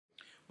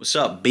What's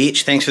up,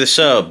 Beach? Thanks for the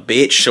sub,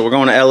 bitch. So we're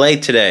going to LA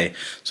today.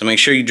 So make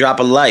sure you drop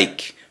a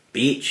like,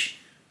 Beach.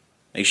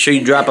 Make sure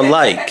you drop a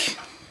like.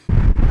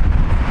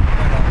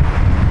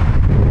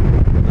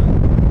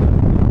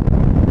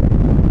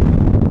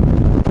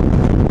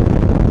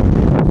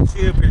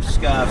 Super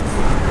scuffed.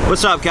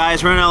 What's up,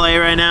 guys? We're in LA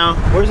right now.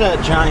 Where's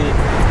that giant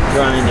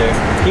grinder?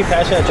 Can you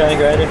pass that giant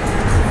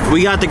grinder?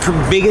 We got the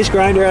biggest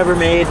grinder ever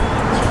made.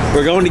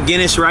 We're going to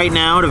Guinness right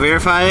now to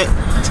verify it.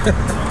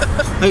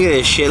 Look at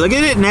this shit. Look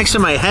at it next to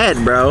my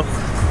head, bro. Look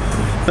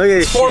at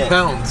this shit. 4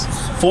 pounds.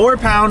 4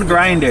 pound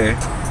grinder.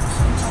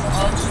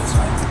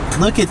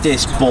 Look at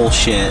this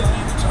bullshit.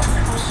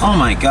 Oh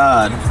my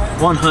god.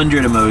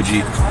 100 emoji.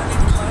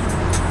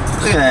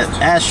 Look at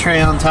that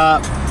ashtray on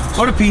top.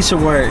 What a piece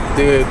of work,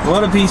 dude.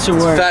 What a piece of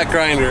work. It's fat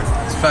grinder.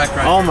 It's fat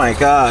grinder. Oh my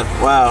god.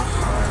 Wow.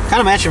 Kind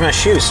of matching my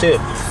shoes too.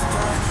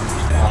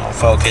 Oh,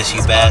 focus,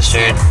 you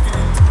bastard.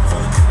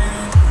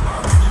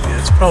 Yeah,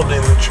 it's probably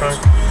in the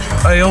trunk.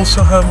 I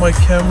also have my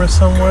camera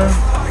somewhere.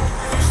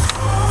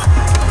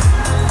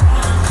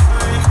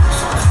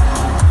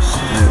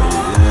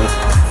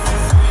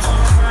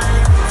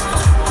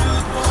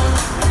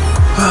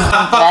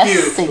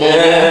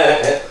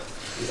 Investigator.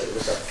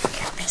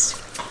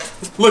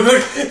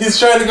 Look, he's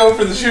trying to go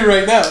for the shoe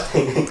right now.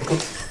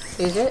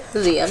 Is it?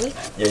 Is it yummy?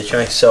 Yeah, you're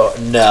trying so.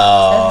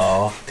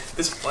 No.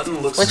 This button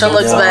looks. Which one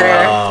looks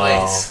better?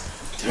 Place.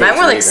 Mine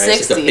were like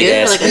 60.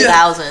 Yours were like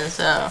 1,000.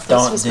 So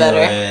Don't this was do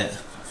better. it.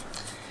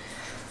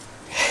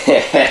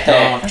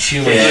 Don't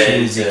chew my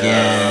shoes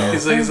again.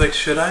 He's like,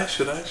 should I?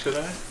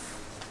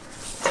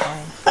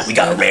 We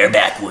got rare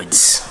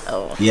backwoods.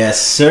 Oh.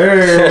 Yes,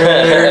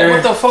 sir.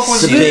 What the fuck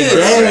was It's a big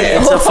day.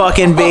 It's a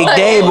fucking big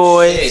day,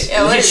 boys.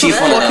 Yeah, what is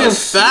Fucking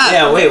this? fat.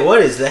 Yeah, wait, what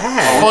is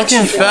that?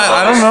 Fucking fat.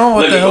 I don't know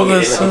what the hell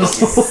this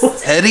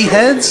is. Heady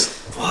heads?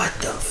 What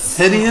the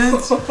Heady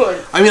heads?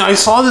 I mean, I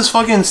saw this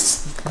fucking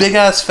big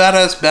ass, fat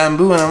ass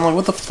bamboo, and I'm like,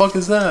 what the fuck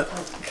is that?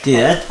 Dude,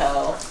 that,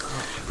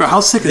 Bro,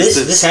 how sick is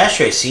this? This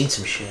ashtray's seen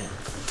some shit.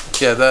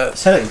 Yeah, that.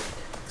 Is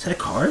that a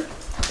card?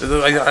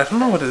 I don't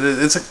know what it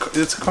is.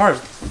 It's a card.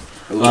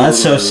 Oh,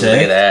 that's so sick.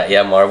 Look at that.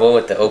 Yeah, marble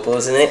with the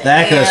opals in it.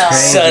 That goes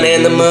crazy. Sun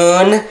and the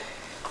moon.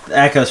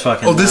 That goes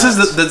fucking Oh, this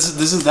nuts.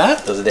 this is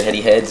that? Those are the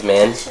heady heads,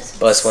 man.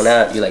 Bust one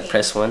out. You like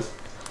press one.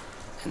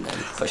 And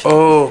then push it.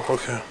 Oh,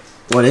 okay.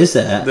 What is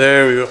that?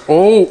 There we go.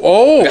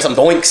 Oh. Got some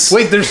doinks.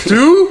 Wait, there's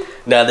 2?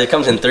 No, there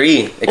comes in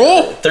 3.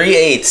 Oh!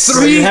 3/8.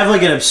 So you have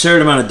like an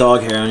absurd amount of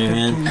dog hair on you,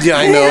 man. Yeah,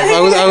 I know.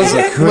 I was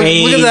like,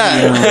 Crazy. look at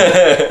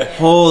that.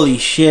 Holy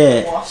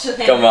shit.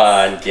 Come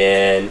on,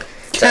 Ken.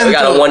 So we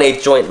got a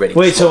 1/8 joint ready.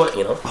 Wait, so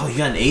you know? Oh, you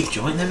got an 8th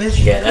joint in that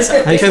bitch? Yeah, that's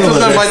how. Kent is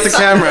gonna bite the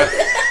camera.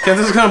 Kent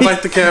is gonna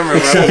bite the camera,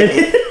 bro.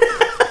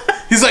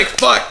 He's like,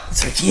 fuck.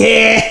 It's like,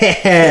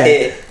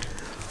 yeah.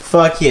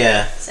 Fuck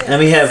yeah. And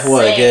we have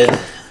what? A good.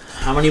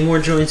 How many more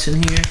joints in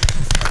here?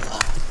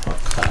 Oh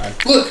god.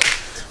 Look.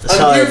 That's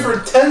I'm here for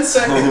 10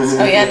 seconds.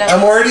 Oh yeah, no.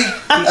 I'm already.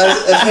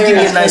 Give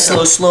me a nice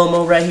little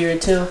slow-mo right here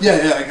too.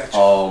 Yeah, I got you.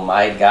 Oh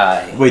my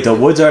guy. Wait, the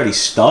wood's already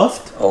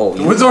stuffed? Oh,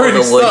 The wood's already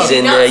the wood's stuffed.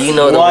 in there. You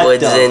know What the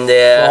wood's the in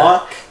there.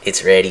 fuck?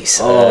 It's ready,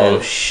 son. Oh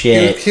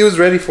shit. He was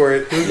ready for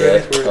it. He was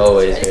ready for it.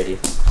 Always ready.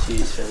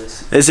 Jeez,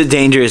 fellas. It's a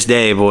dangerous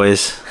day,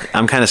 boys.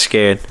 I'm kind of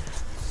scared.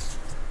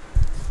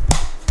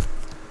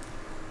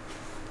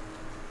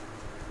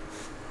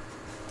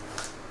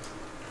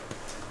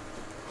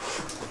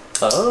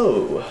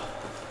 Oh.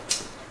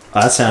 Oh,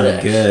 that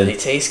sounded They good.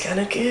 taste kind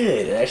of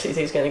good. It actually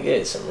tastes kind of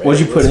good. Some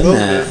What'd you put in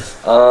that?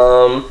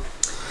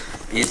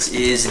 It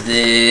is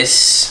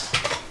this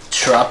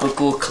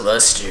tropical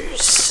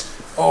clusters.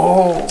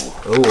 Oh.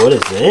 Oh, what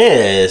is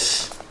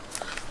this?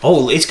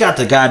 Oh, it's got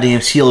the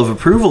goddamn seal of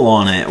approval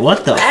on it.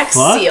 What the Wax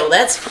fuck? seal.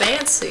 That's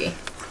fancy.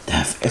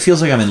 It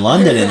feels like I'm in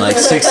London in like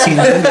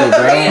 1600,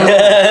 bro.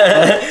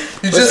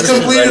 You just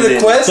completed a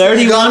quest?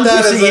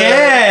 31%.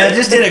 Yeah, I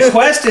just did a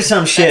quest or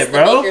some shit, That's the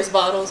bro. Maker's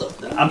bottles of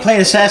the I'm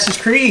playing Assassin's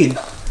Creed.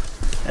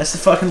 That's the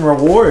fucking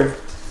reward.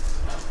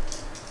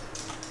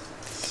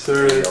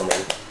 30.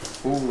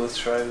 Ooh, let's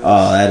try this.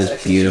 Oh, that is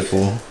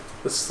beautiful.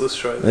 Let's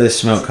try Look at this. the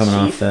smoke coming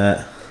off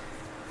that.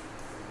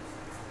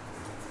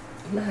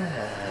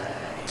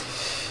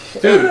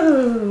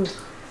 Dude,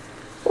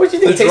 What do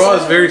you think? the draw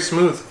is very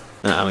smooth.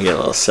 I'm gonna get a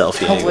little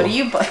selfie Oh, angle. what are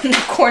you in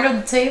the corner of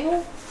the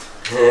table?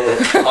 He's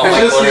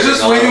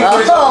just waiting for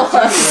his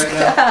opportunity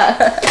right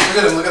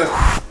now. Look at him.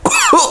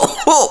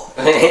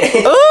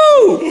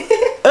 Ooh!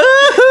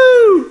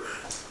 Ooh!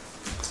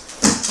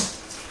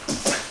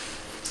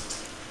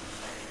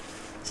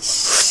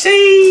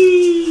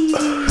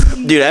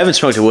 Dude, I haven't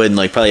smoked a wood in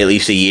like probably at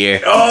least a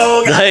year.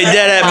 Oh, God. Like,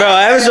 dead, bro,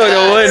 I haven't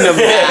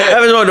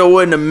smoked a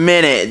wood in a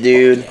minute,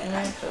 dude.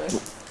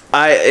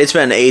 It's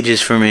been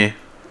ages for me.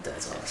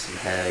 That's awesome.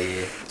 Hell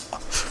yeah.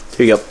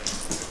 Here you go.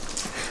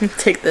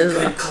 Take this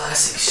one.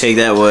 Classic. Take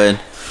that wood.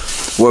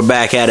 We're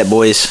back at it,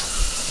 boys.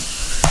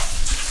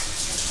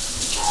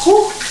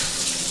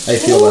 How you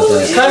feel about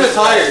that? Kind of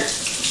tired.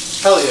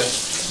 Hell yeah.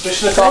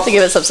 Mission I have to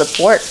give it some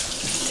support.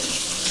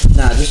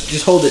 Nah,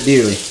 just hold it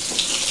dearly.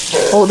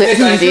 Hold it I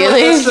feel like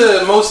dearly. that's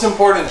the most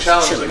important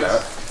challenge, I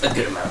guess. A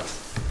good amount.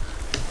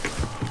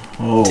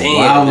 Oh,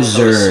 Damn, this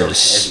one is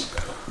so wowzers.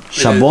 heavy,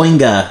 bro.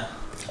 Shaboinga.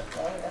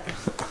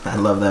 I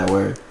love that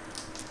word.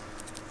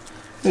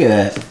 Look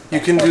at that. You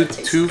can do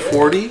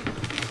 240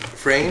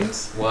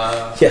 frames.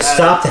 Wow. Yeah,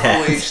 stop Full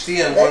that. HD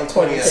and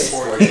 120 at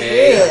 40.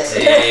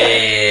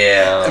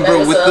 Damn. And bro,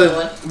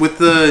 with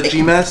the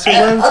G Master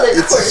lens,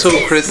 it's so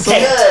crystal.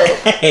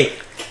 Hey.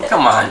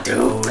 Come on,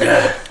 dude.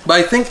 But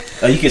I think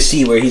Oh, you can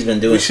see where he's been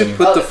doing we should some.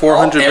 put the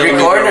 400 Every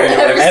millimeter. corner.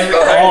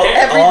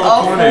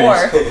 all the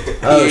corners.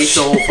 Oh, He ate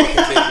the whole fucking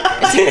thing.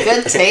 It's a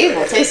good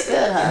table. Tastes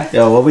good, huh?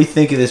 Yo, what we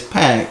think of this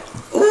pack?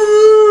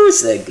 Ooh,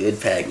 it's that good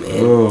pack,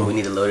 man. Ooh. We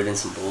need to load it in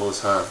some bowls,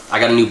 huh? I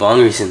got a new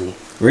bong recently.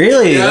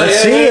 Really? Yeah, Let's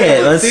yeah, see yeah,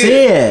 it. Let's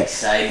see it.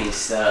 Exciting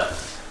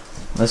stuff.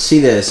 Let's see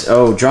this.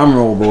 Oh, drum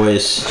roll,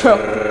 boys.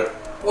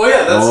 Oh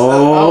yeah, that's.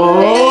 Oh.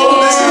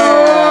 This is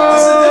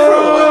a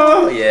different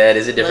one. Oh, yeah, it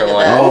is a different Look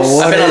one. at that. Oh,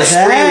 what I've been on a is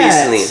spree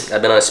that? recently.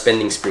 I've been on a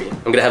spending spree.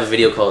 I'm gonna have a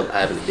video called "I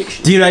Have an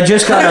Addiction." Dude, I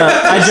just got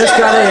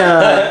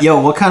a. Yo,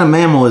 what kind of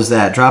mammal is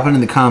that? Drop it in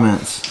the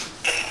comments.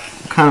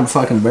 What kind of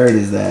fucking bird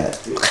is that?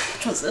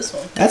 What's this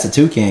one? That's a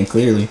toucan,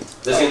 clearly.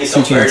 There's gonna be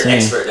some Toucan bird insane.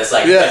 expert that's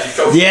like, Yeah.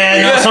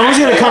 Yeah, no, someone's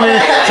gonna come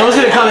in. Someone's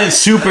gonna come in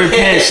super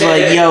pissed,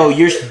 like, "Yo,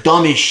 you're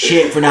dumb as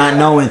shit for not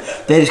knowing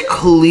that is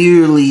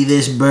clearly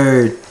this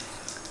bird."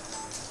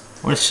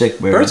 What a sick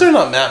bird. Birds are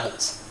not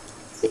mammals.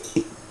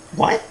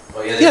 What?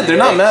 Oh, Yeah, they're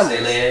not mammals. They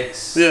lay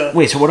eggs. Yeah.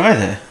 Wait, so what are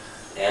they?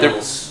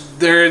 Animals.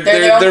 They're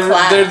their own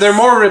class. They're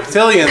more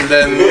reptilian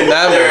than They're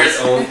mammals. its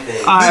own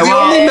thing.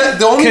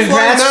 The only flying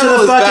congrats to mammal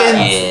the is fucking-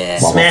 bat. Yeah.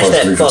 Smash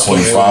that 3 for fucking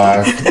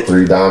 25,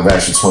 3 down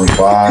backs for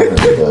 25, and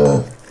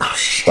I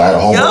had a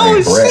homework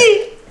named Brett.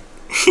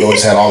 He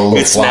always had all the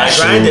little fly Smash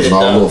grinded shoes and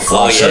all the little it, fly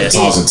though. Oh, shirts.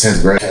 yeah. I was in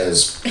 10th grade.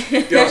 Has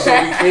Yo, so we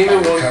came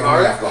in one car.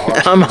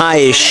 I'm high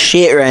as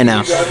shit right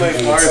now. Got my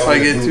car if I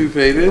get too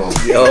faded.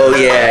 Oh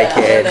yeah, I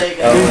can. There you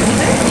go.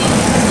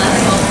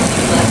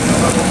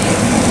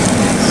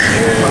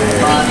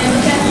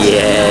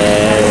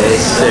 Yes,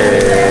 sir.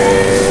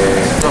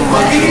 I'm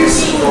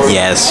munching.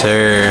 Yes,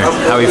 sir.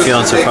 How are we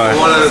feeling so far?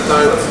 One at a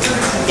time.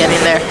 Getting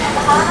there.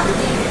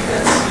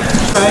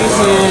 And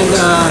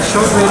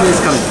short rib is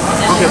coming.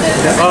 Okay.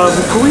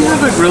 Can we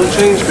have a grill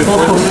change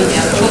before?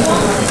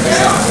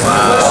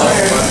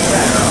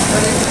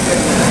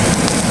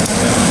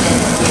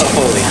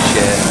 Holy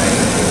shit.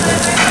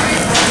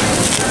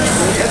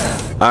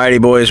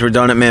 Alrighty, boys, we're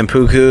done at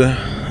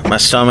Mampuku. My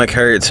stomach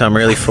hurts. I'm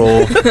really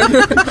full.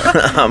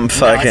 I'm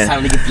fucking.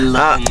 Time to get the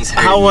lungs.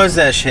 How was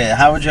that shit?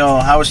 How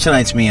was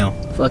tonight's meal?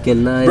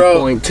 Fucking 9.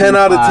 Bro, 10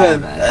 out of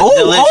 10.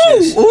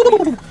 Delicious.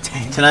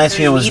 Tonight's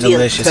meal was Immediate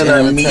delicious. 10 out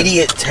An of 10.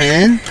 immediate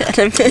 10?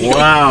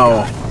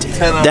 Wow.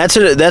 10 out.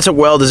 That's a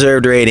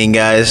well-deserved rating,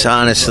 guys,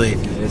 honestly.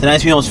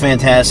 Tonight's meal was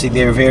fantastic.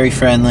 They were very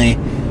friendly.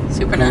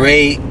 Super nice.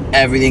 Great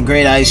everything.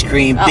 Great ice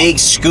cream. Oh. Big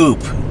scoop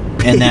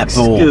in that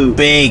bowl. scoop.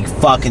 Big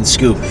fucking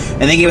scoop.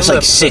 And they gave us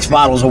like 6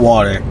 bottles of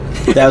water.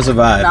 That was a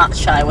vibe. Not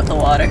shy with the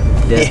water.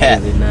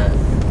 Definitely not.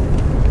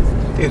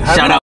 Dude,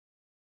 Shout out.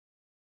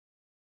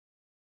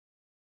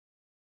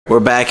 We're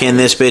back in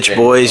this bitch,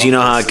 boys. You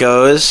know how it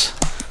goes.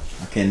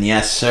 Fucking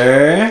yes,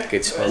 sir.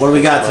 Good What do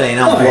we got today?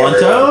 El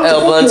Blunto?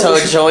 El Blunto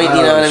joint, you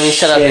know what I mean?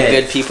 Shout out to shit.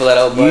 good people at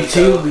El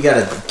Blunto. YouTube. We got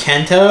a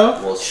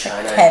Kento. Well,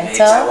 China Kento? Bates,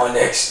 I want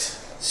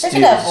next. Look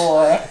at that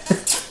boy.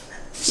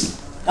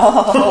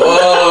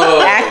 Oh,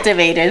 Whoa.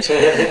 activated.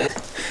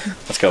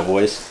 Let's go,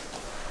 boys.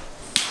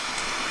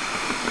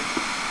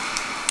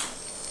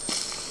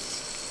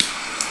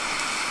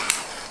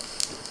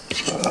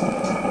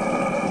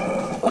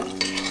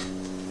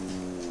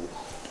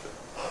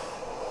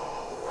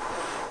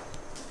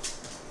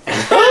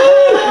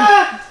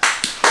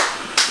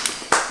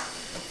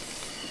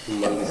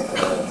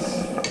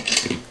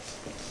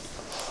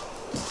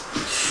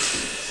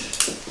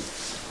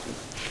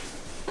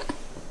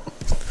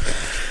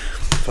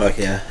 Fuck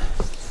yeah.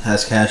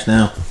 Has cash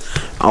now.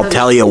 I'll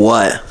tell you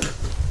what.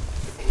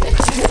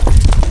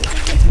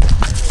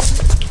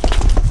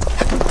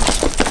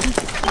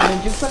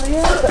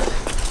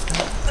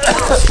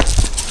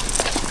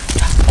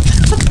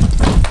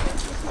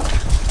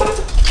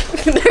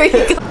 There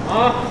you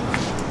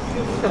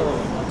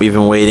go. We've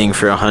been waiting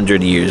for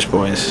 100 years,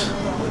 boys.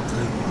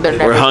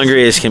 We're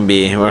hungry as can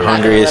be. We're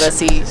hungry Let as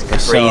us eat. so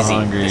Crazy.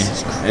 hungry.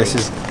 This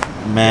is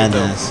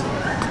madness.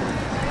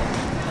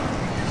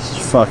 This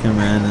is fucking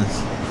madness.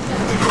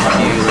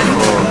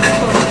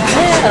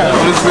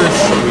 What is this?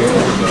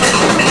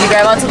 You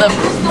grab onto the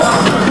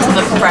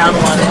brown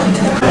one.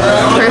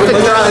 Perfect I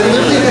drop.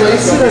 literally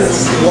placed it and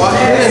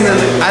walked in, and then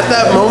at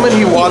that moment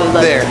he walked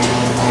there.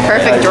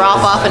 Perfect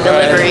drop off and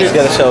delivery. Let's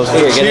get ourselves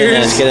here. Get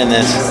in this. Get in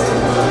this.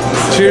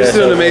 Cheers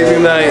to an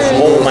amazing night.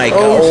 Oh my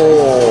god.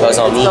 That was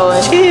on me.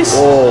 Cheers.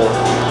 Oh.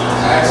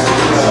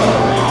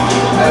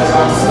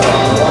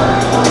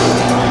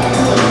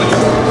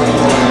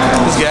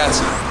 It's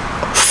gas.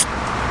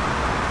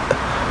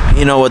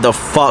 You know what the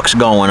fuck's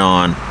going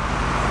on?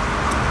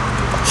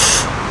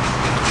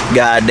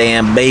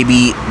 Goddamn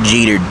baby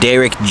Jeter,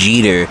 Derek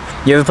Jeter.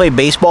 You ever play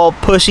baseball,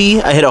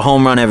 pussy? I hit a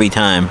home run every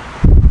time.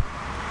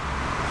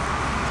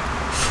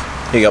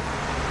 Here you go.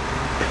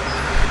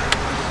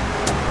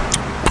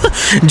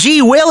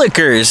 Gee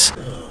Willikers.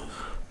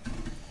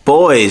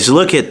 Boys,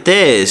 look at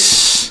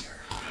this.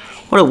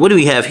 What do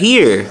we have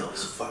here?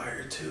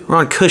 We're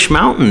on Kush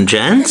Mountain,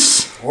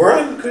 gents. We're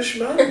on Kush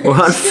Mountain.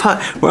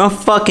 We're on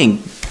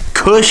fucking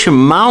Kush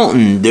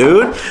Mountain,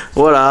 dude.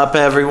 What up,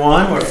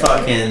 everyone? We're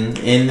fucking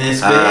in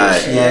this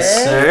bitch.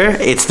 Yes, sir.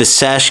 It's the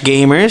Sesh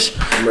Gamers.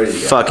 I'm ready to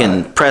get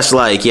fucking high. press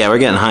like. Yeah, we're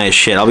getting high as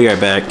shit. I'll be right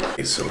back.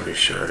 Get so many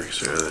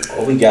sharks, really.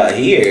 What we got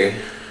here?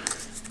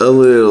 A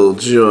little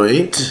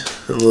joint.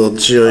 A little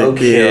joint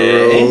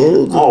being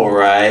rolled. All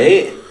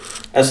right.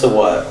 That's the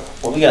what?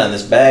 What we got in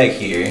this bag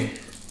here?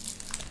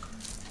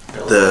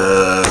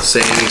 The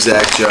same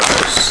exact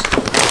jars.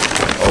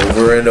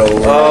 Over and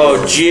over.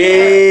 Oh,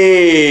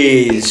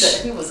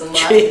 jeez.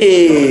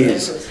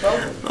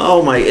 Jeez.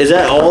 Oh my, is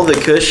that all the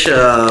Kush?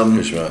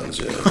 Kush Mountains,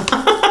 yeah.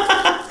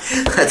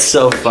 That's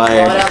so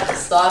fire.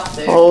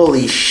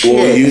 Holy shit.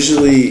 Well,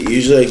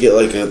 usually I get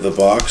like the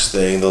box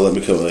thing. They'll let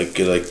me come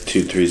get like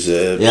 2-3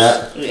 zips.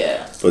 Yeah.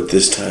 Yeah. But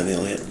this time they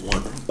only had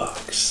 1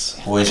 box.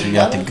 Boys, we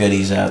got the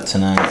goodies out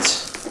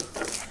tonight.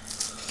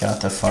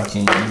 Got the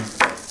fucking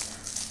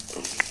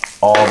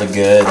all the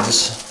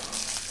goods.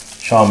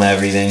 Show them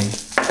everything.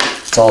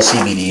 It's all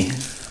CBD.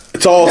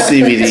 It's all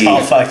CBD. It's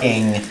all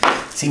fucking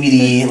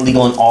CBD,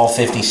 legal in all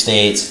 50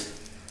 states.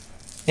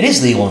 It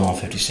is legal in all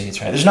 50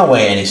 states, right? There's no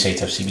way any states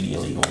have CBD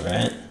illegal,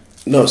 right?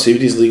 No,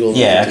 CBD's legal.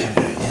 Yeah,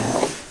 okay.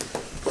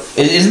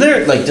 Yeah. Is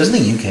there, like, doesn't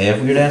the UK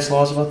have weird ass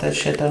laws about that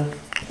shit, though?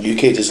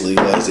 UK just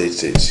legalized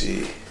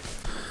HHC.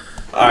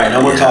 Alright,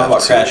 now we'll talk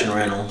about crashing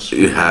rentals.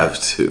 You have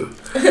to.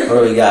 What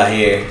do we got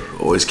here?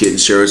 Always get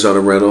insurance on a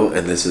rental,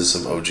 and this is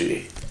some OG.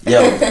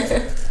 Yo,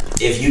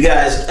 if you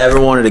guys ever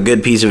wanted a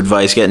good piece of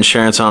advice, get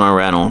insurance on a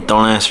rental.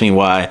 Don't ask me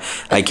why.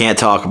 I can't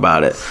talk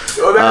about it.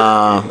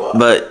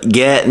 But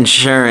get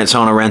insurance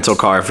on a rental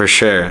car for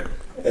sure.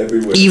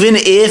 Everywhere. Even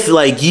if,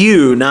 like,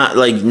 you, not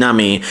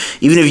me,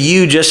 even if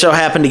you just so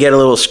happen to get a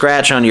little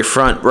scratch on your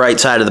front right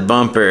side of the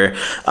bumper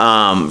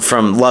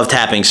from love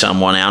tapping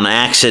someone on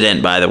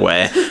accident, by the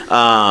way,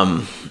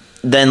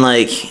 then,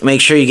 like, make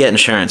sure you get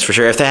insurance for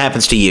sure. If that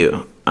happens to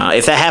you.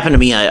 If that happened to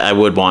me, I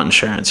would want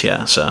insurance,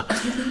 yeah, so.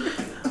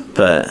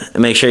 But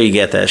make sure you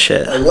get that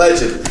shit.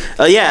 Allegedly.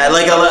 Yeah,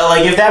 like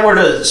if that were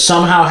to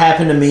somehow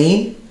happen to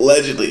me,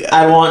 Allegedly.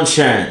 I'd want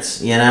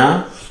insurance, you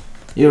know?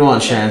 You'd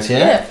want insurance, yeah?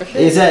 Yeah, for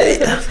sure. Is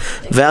that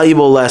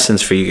valuable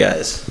lessons for you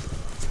guys?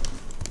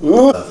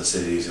 Love the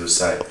cities. It was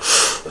sight.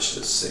 That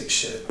shit is sick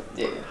shit.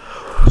 Yeah.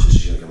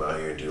 She's gonna come out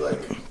here and do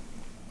like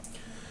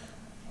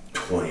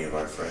 20 of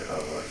our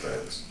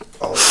friends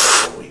all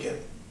one weekend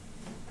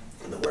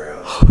in the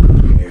warehouse.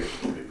 Here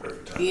would be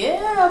perfect time.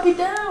 Yeah, I'll be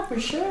down for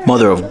sure.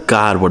 Mother of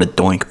God, what a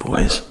doink,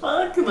 boys.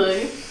 Fuck,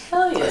 like,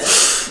 hell yeah.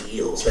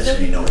 Feels,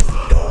 especially you know it's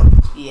a dog.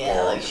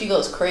 Yeah, like she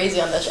goes crazy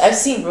on that. I've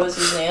seen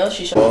Rosie's nails.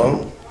 She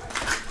showed.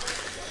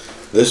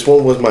 This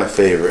one was my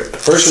favorite.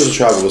 First it was a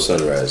tropical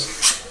sunrise.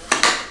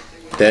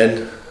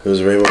 Then it was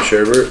a rainbow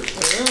sherbet.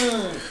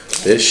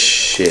 This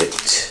shit.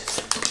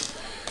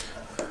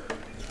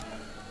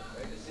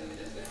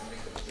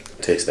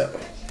 Taste that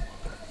one.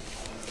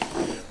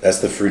 That's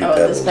the fruity Oh,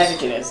 pebbles. this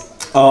packaging is.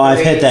 Oh, I've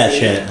hit that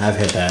crazy. shit. I've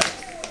hit that.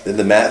 And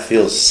the mat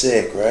feels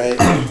sick, right?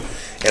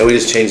 And we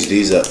just changed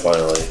these up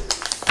finally.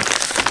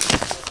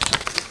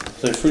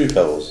 It's like fruity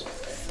pebbles.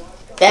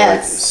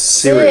 That's Like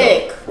cereal,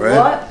 sick. right?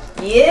 What?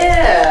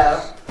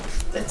 Yeah.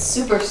 It's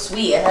super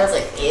sweet. It has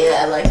like,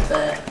 yeah, I like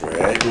that.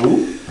 Right?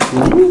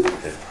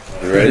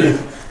 You ready?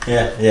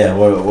 Yeah.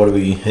 What are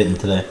we hitting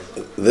today?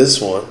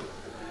 This one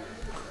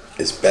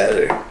is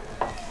better.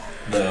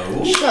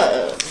 No. Shut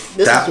up.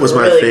 This That is was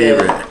my really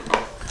favorite. good.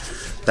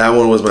 That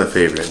one was my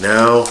favorite.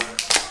 Now,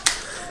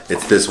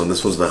 it's this one.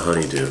 This one's the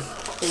honeydew.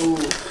 Ooh.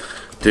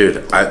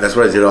 Dude, that's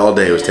what I did all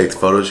day was take the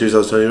photo shoots I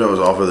was telling you about. I was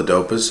all for the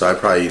dopest, so I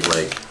probably eat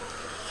like,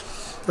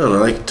 I don't know,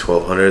 like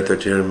 1,200,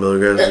 1,300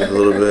 milligrams, a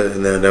little bit.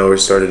 And then now we're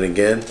starting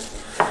again.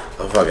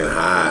 I'm fucking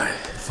high.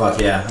 Fuck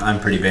yeah, I'm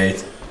pretty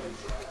baked.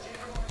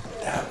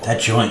 That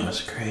joint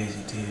was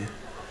crazy, dude.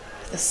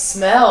 The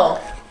smell.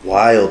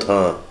 Wild,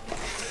 huh?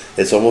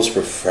 It's almost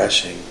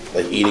refreshing,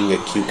 like eating a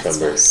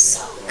cucumber.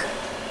 So good.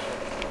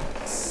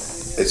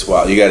 It's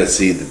wild. You got to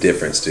see the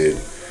difference, dude.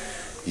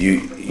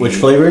 Which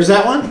flavor is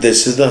that one?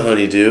 This is the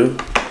honeydew.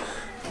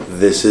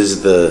 This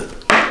is the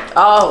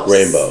Oh,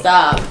 rainbow.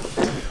 Stop.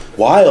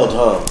 Wild,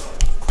 huh?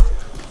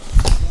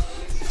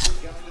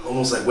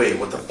 Almost like, wait,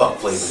 what the fuck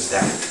flavor is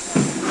that?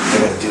 I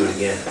gotta do it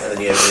again. And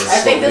then you have to I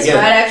think this again.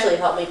 might actually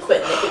help me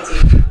quit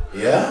nicotine.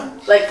 Yeah?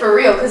 Like for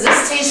real, because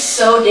this tastes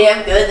so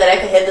damn good that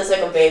I could hit this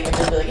like a babe and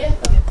just be like, yeah,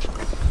 okay.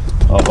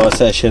 Oh, bust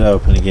that shit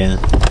open again.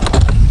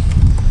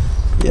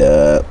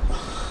 Yep.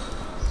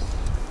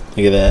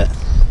 Look at that.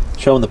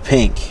 Show them the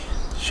pink.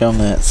 Show them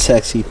that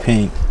sexy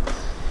pink.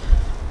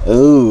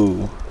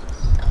 Ooh.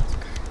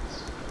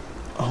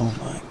 Oh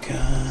my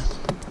god.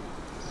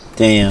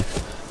 Damn.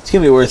 It's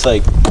gonna be worth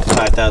like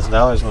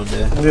 $5,000 one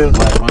day. Yeah.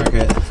 Black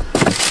market.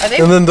 Are they?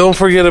 And then don't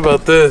forget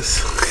about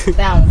this.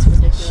 That one's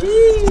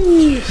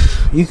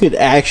ridiculous. You could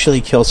actually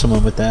kill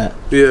someone with that.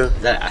 Yeah.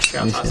 Is that actually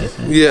on top?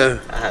 Yeah.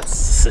 That's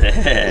sick.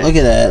 Look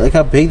at that. Look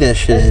how big that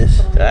shit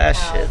is. That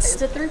shit's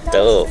Is it 3 pounds?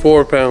 dope.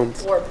 4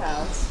 pounds. 4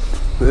 pounds.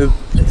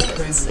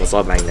 It's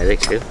all magnetic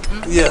too.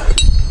 Yeah.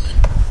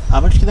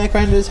 How much can that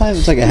grind at a time?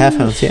 It's like a half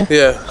ounce, yeah?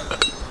 Yeah.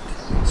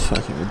 It's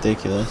fucking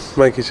ridiculous.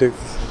 Mikey check.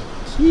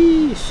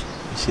 Sheesh.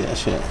 You see that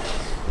shit?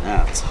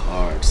 That's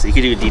hard. So you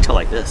could do a detail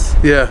like this.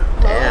 Yeah.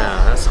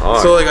 Damn, that's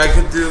hard. So like I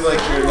could do like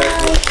your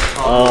neck.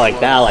 Oh, like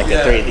that, like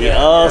a 3D.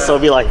 Oh, so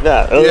it'd be like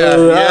that. Oh, Yeah,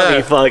 that'd yeah.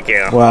 be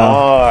fucking Wow.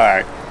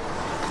 hard.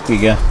 Here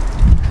you go.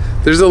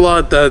 There's a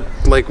lot that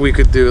like we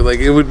could do. Like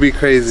it would be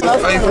crazy. We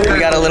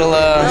got a little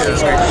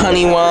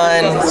honey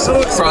wine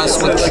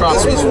crossed with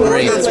truffles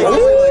grape.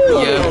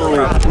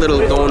 Yeah,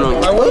 little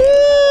donut.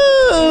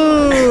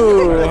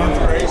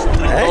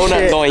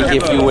 Donut doink,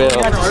 if you will.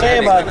 What to say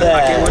about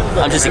that?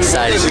 I'm just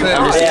excited.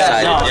 I'm just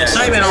excited. No,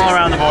 excitement all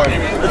around the board.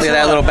 Look at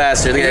that little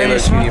bastard. Look at that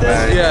little cutie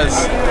bastard.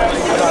 Yes.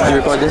 You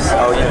record this?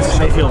 Oh, yes. How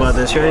do you feel about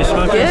this? You ready to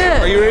smoke it?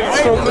 Yeah. Are you ready to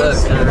smoke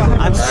this?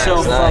 I'm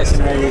so fucking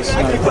ready to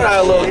smoke it. Put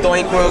out a little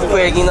doink real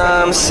quick, you know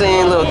what I'm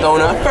saying? Little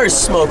donut.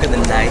 First smoke of the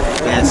night.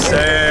 Yes,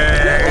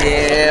 sir.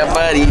 Yeah,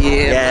 buddy.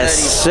 Yeah, Yes,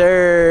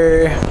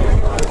 sir.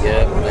 buddy.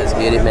 Yeah, let's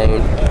get it,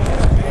 man.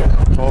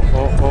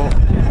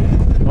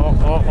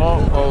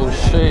 Oh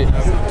shit.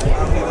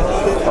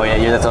 Oh,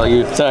 yeah, that's all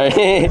you. Sorry.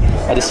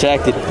 I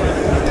distracted.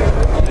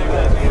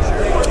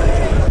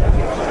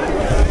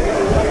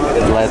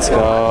 Let's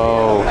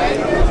go.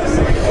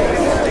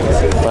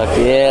 Fuck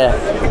yeah.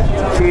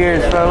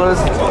 Cheers, fellas.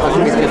 Let's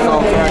get this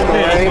all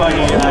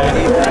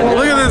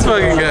Look at this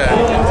fucking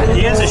guy.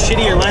 He has a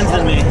shittier lens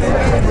than me.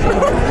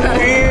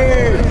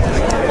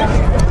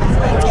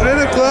 Try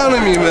to clown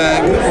at me,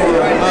 man.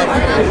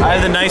 I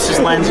have the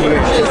nicest lens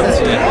here.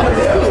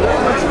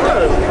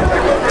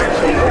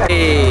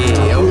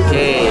 Hey,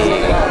 okay.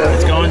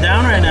 It's going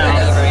down right now.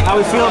 How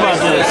we feel about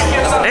this?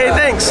 Hey,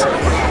 thanks.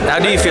 How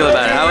do you feel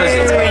about it? How is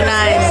it? It's pretty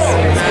nice.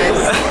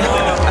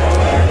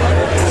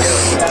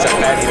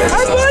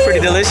 It's pretty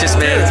delicious,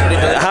 man. It's pretty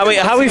delicious.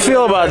 How we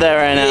feel about that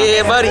right now?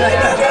 Yeah, buddy.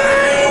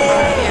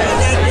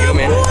 You,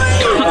 man.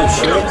 You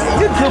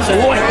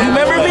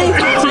remember me?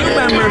 You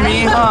remember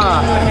me,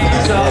 huh?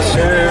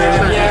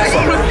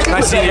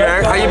 Nice seeing you,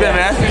 Eric. How you been,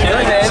 man?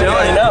 Chilling, man.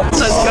 Chilling.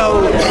 Let's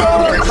go.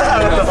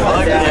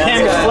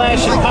 Camera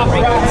flash and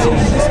paparazzi.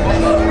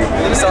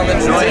 Just on the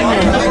joint.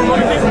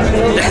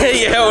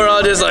 Yeah, we're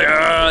all just like,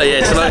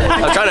 yeah.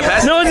 I'm trying to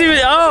pass. No one's even.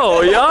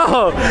 Oh,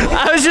 yo.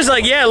 I was just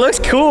like, yeah, it looks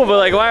cool, but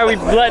like, why are we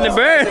letting it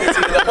burn? The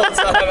whole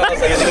time I was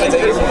like, is he gonna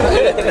take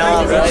it?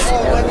 No, bro.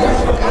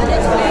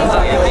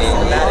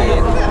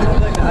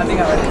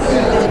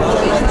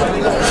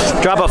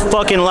 Drop a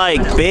fucking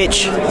like,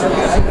 bitch.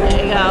 There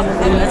you go.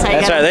 That's how you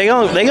That's get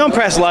right. them. They gonna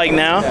press like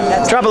now.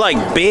 Drop a like,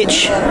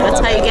 bitch. That's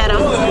how you get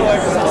them.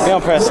 They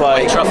gonna press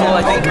like. Truffle,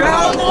 I think.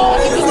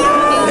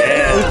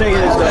 Who's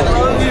taking this stuff?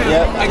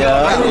 Yep.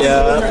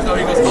 Yeah.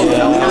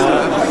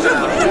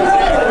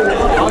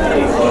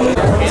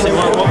 So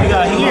what we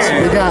got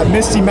here? We got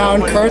Misty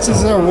Mountain Curts.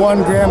 These are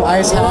 1 gram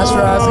ice hash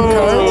rosin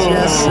curts.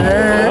 Yes,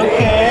 sir.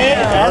 Okay,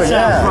 that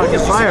sounds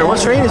fucking fire. What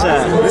strain is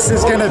that? This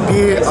is gonna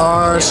be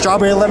our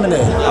strawberry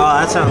lemonade. Oh,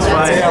 that sounds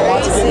fire.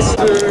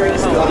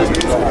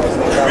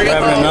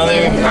 Grabbing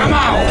another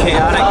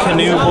chaotic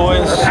canoe,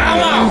 boys.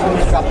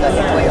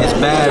 It's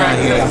bad out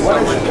here.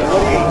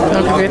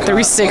 Okay,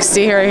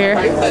 360 right here.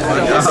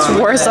 It's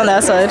worse on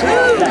that side.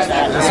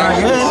 That's not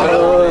good.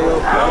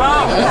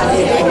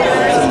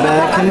 It's a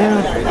bad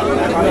canoe.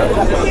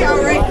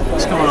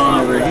 What's going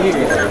on over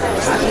here?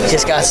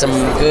 Just got some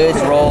good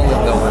rolling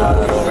going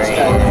on over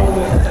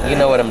here. You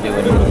know what I'm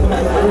doing.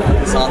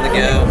 It's on the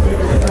go.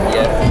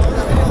 Yeah.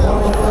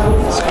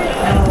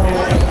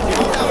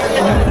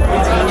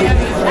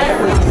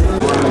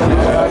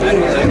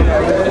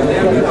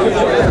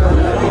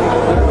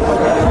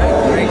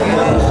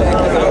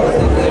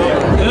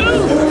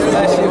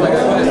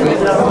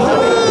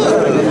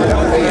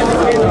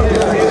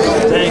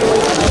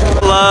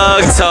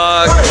 Plug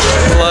talk.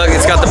 Plug.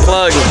 It's got the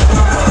plug.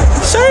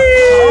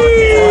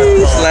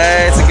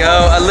 Let's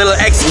go. A little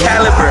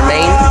Excalibur,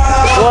 man.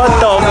 What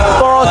the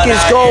fuck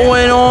is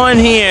going on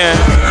here?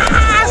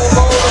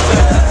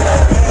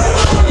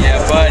 Yeah,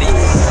 buddy.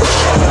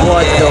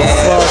 What the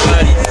fuck?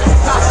 Buddy.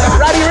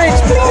 Robbie Rich,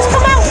 please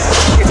come out.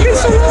 It's been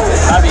so long.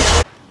 Robbie.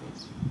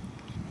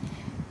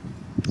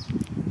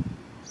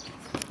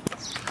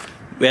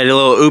 We had a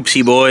little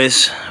oopsie,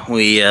 boys.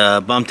 We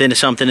bumped into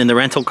something in the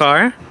rental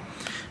car.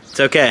 It's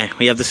okay.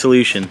 We have the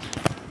solution.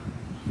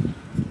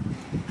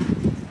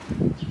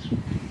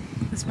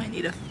 This might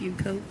need a few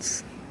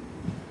coats.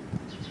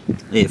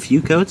 Hey, a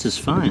few coats is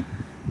fine.